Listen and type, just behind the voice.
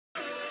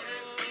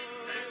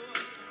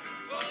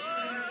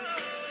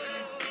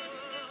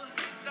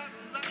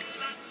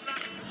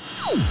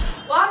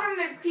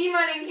P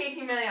Money and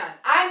KT Million.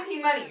 I'm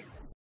P Money.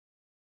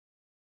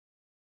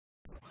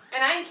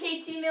 And I'm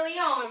KT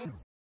Million.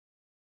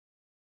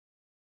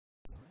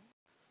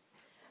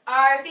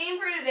 Our theme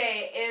for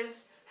today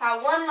is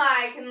how one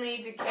lie can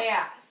lead to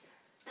chaos.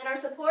 And our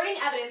supporting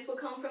evidence will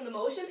come from the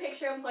motion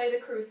picture and play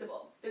The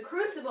Crucible. The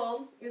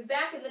Crucible is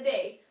back in the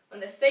day when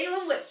the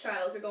Salem witch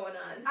trials were going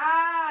on.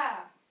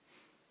 Ah!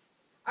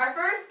 Our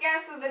first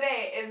guest of the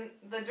day is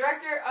the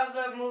director of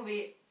the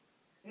movie,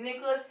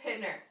 Nicholas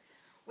Hittner.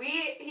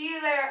 He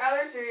is at our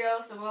other studio,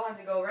 so we'll have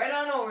to go right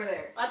on over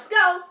there. Let's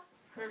go!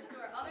 To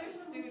our other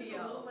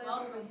studio.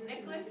 Welcome,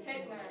 Nicholas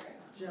Hittner.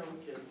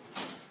 Joking.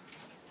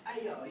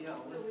 Hey, yo,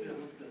 what's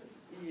good?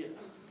 Yeah.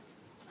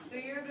 So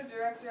you're the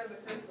director of The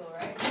Crucible,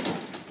 right?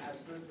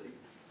 Absolutely.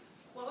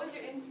 What was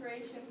your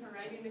inspiration for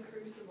writing The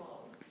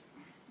Crucible?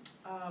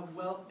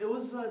 Well, it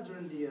was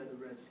during the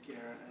Red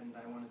Scare, and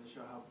I wanted to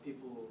show how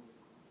people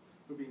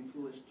were being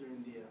foolish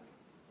during the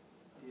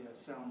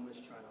Salem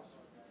witch trials.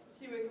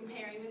 So you were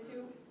comparing the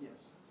two?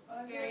 Yes. Oh,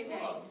 that's Very really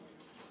cool. nice.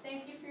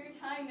 Thank you for your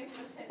time,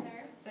 Nicholas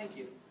Hittner. Thank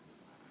you.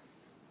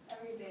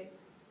 Have a good day.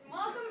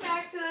 Welcome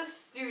back to the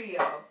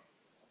studio.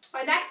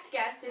 Our next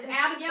guest is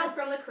Abigail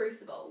from The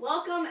Crucible.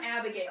 Welcome,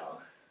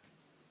 Abigail.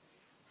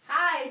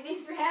 Hi,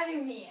 thanks for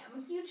having me.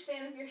 I'm a huge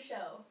fan of your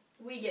show.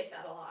 We get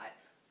that a lot.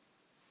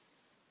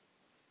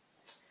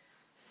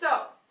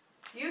 So,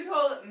 you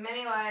told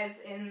many lies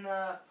in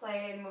the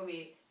play and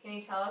movie. Can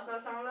you tell us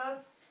about some of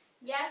those?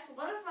 Yes,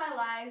 one of my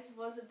lies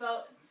was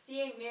about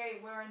seeing Mary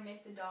Warren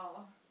make the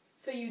doll.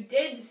 So you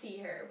did see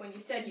her when you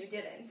said you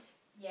didn't.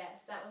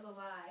 Yes, that was a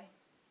lie.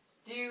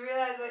 Do you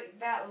realize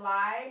that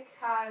lie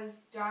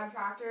caused John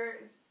Proctor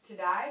to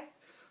die?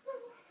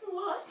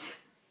 What?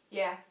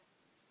 Yeah.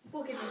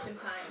 We'll give you some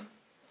time.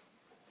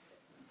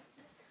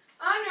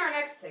 On to our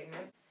next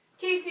segment.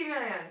 KT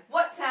Million,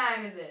 what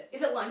time is it?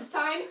 Is it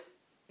lunchtime?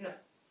 No.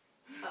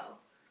 Oh.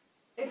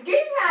 It's game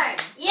time!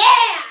 Yeah!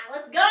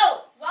 Let's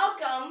go!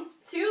 Welcome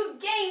to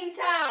Game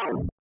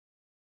Time!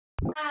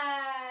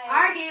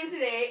 Our game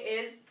today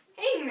is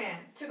Hangman.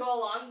 To go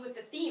along with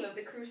the theme of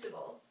The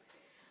Crucible.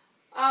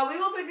 We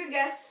will pick a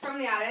guest from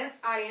the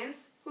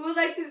audience. Who would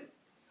like to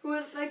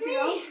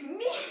go?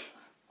 Me!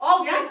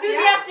 Oh, the Yeah,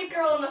 enthusiastic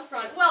girl in the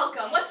front.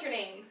 Welcome. What's your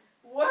name?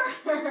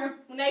 Worm.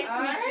 Nice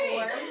to meet you,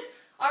 Alright. Worm.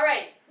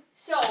 Alright,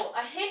 so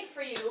a hint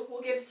for you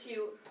we'll give to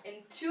you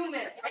in 2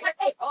 minutes.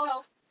 Hey, oh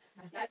no.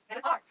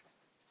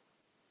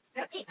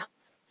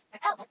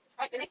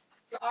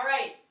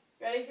 Alright,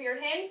 ready for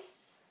your hint?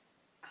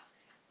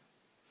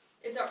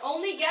 It's our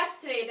only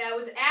guest today that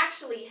was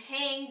actually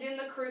hanged in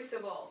the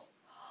Crucible.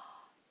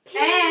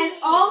 And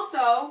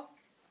also,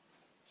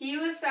 he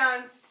was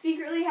found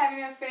secretly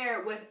having an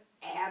affair with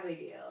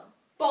Abigail.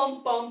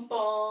 Bum bum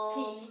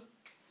bum.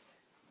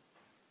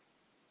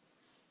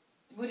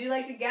 Would you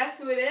like to guess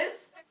who it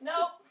is?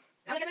 Nope.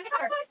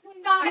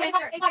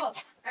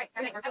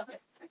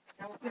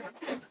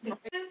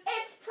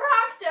 It's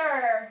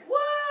Proctor!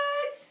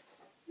 What?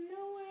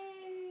 No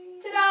way.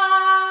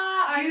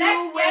 Ta-da! Our You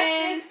next win.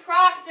 guest is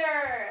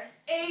Proctor.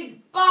 A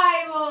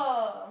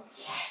Bible!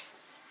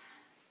 Yes.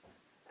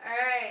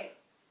 Alright.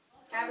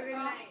 Have a good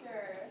night.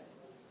 Proctor.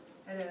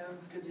 Hello,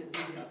 it's good to be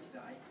here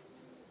today.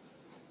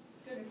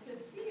 It's good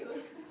to see you.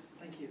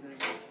 Thank you very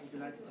much. I'm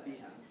delighted to be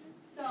here.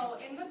 So,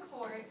 in the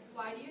court,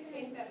 why do you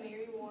think that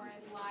Mary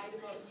Warren lied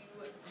about you,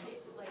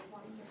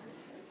 wanting to hurt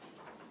her?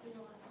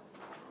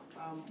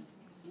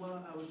 Well,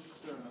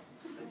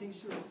 I think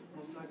she was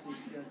most likely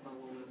scared about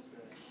what was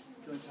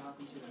going to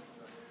happen to her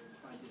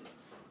if I did it.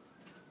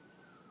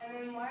 And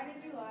then why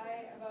did you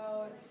lie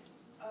about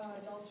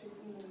adultery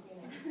from the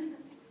beginning?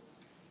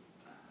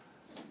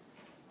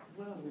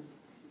 Well,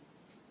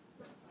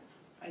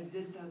 I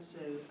did that so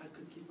I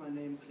could keep my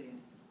name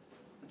clean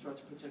and try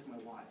to protect my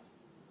wife.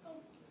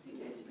 So you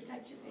did it to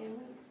protect your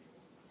family?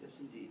 Yes,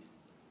 indeed.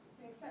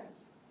 Makes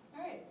sense.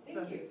 Alright, thank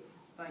Perfect. you.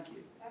 Thank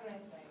you. Have a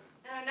nice night.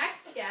 And our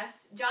next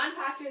guest, John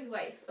Proctor's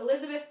wife,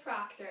 Elizabeth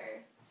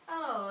Proctor.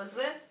 Hello,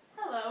 Elizabeth.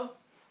 Hello.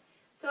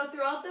 So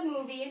throughout the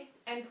movie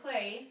and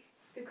play,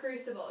 The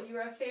Crucible, you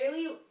were a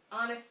fairly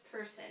honest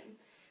person.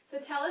 So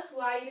tell us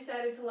why you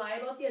decided to lie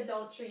about the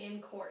adultery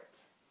in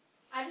court.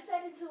 I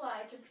decided to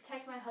lie to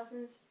protect my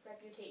husband's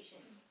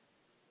reputation.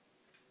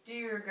 Do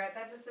you regret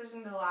that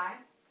decision to lie?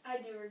 I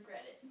do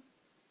regret it.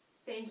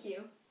 Thank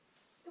you.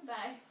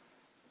 Goodbye.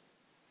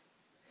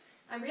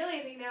 I'm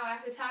realizing now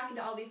after talking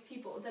to all these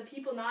people that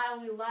people not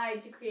only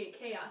lied to create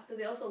chaos, but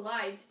they also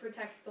lied to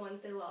protect the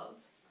ones they love.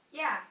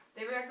 Yeah,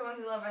 they protect the ones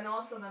they love and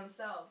also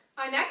themselves.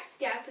 Our next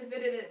guest has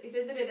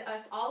visited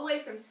us all the way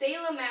from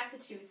Salem,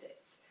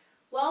 Massachusetts.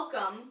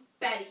 Welcome,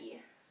 Betty.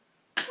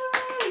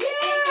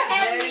 Thanks for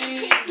having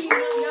me, KT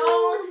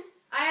Million.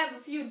 I have a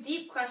few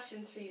deep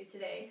questions for you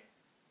today.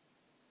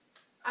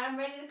 I'm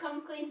ready to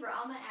come clean for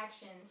all my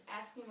actions.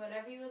 Ask me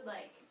whatever you would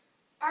like.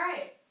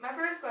 Alright, my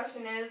first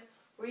question is,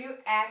 were you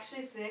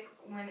actually sick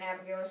when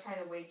Abigail was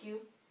trying to wake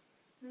you?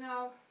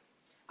 No.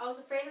 I was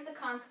afraid of the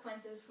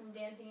consequences from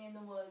dancing in the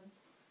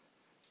woods.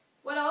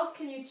 What else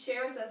can you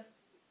share with us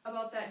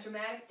about that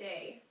dramatic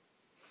day?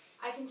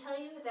 I can tell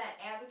you that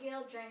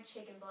Abigail drank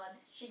chicken blood.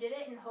 She did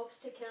it in hopes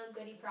to kill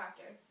Goody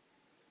Proctor.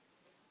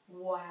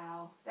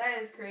 Wow, that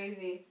is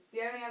crazy. Do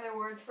you have any other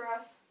words for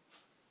us?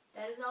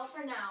 That is all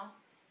for now.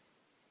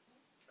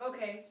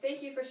 Okay,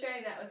 thank you for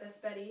sharing that with us,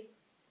 Betty.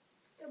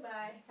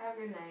 Goodbye. Have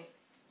a good night.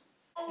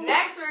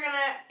 Next, we're going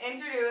to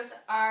introduce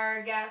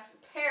our guest,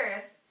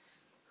 Paris,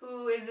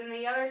 who is in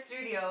the other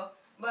studio,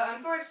 but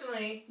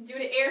unfortunately, Due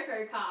to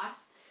airfare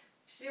costs.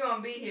 she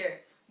won't be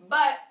here.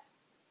 But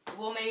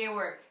we'll make it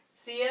work.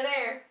 See you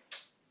there.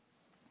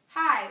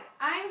 Hi,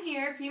 I'm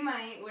here, P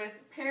Money, with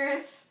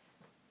Paris.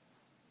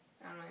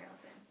 I don't know your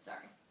last name.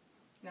 Sorry.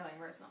 Nothing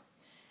personal.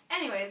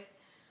 Anyways,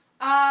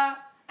 I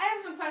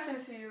have some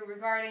questions for you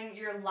regarding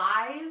your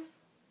lies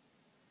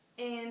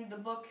in the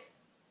book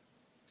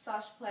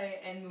 / play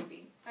and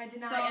movie. I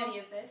deny So- any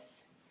of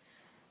this.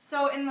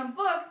 So in the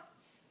book,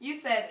 you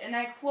said, and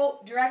I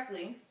quote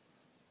directly,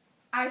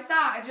 I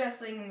saw a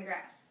dress laying in the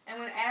grass. And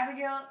when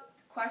Abigail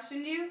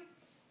questioned you,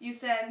 you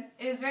said,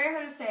 it is very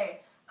hard to say,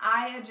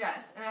 I a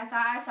dress, and I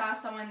thought I saw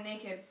someone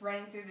naked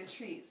running through the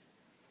trees.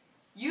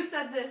 You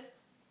said this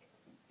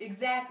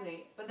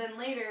exactly, but then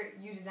later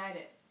you denied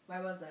it.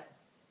 Why was that?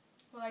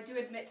 Well, I do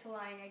admit to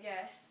lying, I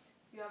guess.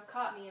 You have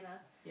caught me in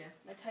Yeah.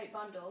 a tight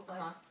bundle, but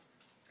Uh-huh.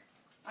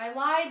 I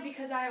lied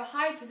because I have a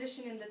high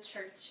position in the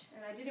church,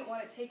 and I didn't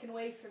want it taken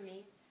away from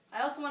me.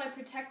 I also want to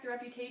protect the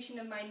reputation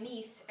of my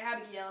niece,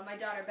 Abigail, and my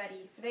daughter,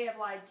 Betty, for they have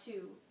lied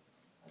too.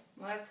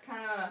 Well, that's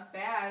kind of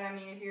bad. I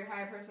mean, if you're a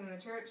high person in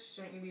the church,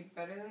 shouldn't you be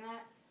better than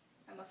that?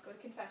 I must go to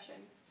confession.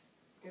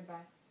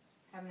 Goodbye.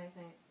 Have a nice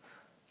night.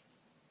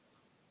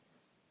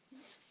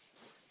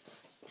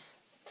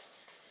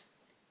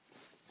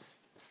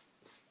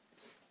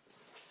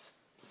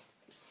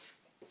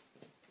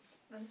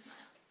 Then smile.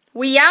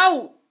 We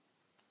out!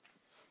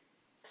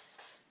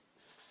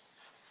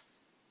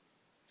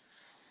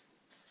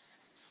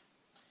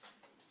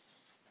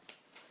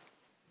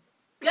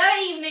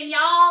 Good evening,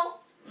 y'all.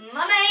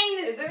 My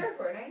name Is it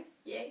recording?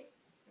 Yay.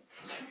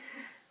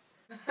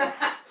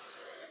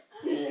 Let's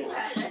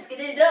get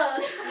it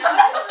done. Now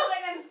I just look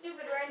like I'm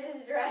stupid wearing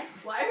this dress.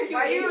 Why are you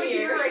Why are you in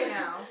here right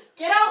now?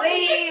 Get out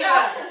Leave. the kitchen!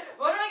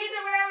 What do I get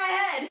to wear on my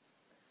head?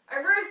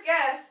 Our first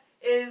guest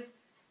is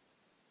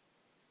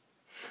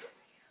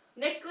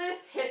Nicholas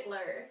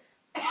Hitler.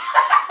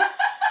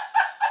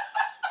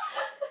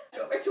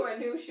 Over to our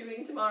new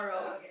shooting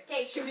tomorrow.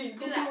 Okay, Shooting.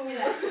 do that.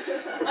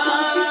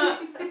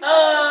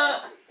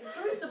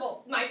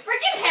 Crucible. My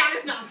freaking hat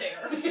is not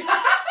there.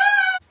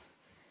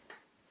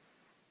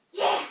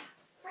 Yeah!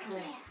 Frick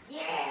yeah!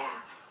 Yeah!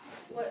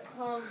 What?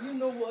 You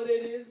know what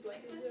it is.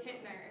 Like this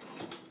Hitler.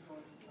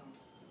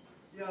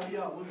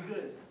 Yo, what's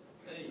good?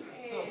 Hey,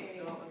 Hey.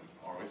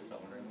 are we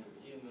filming?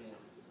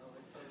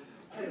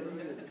 Hey, what's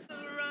good?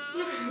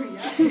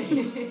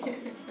 Yeah.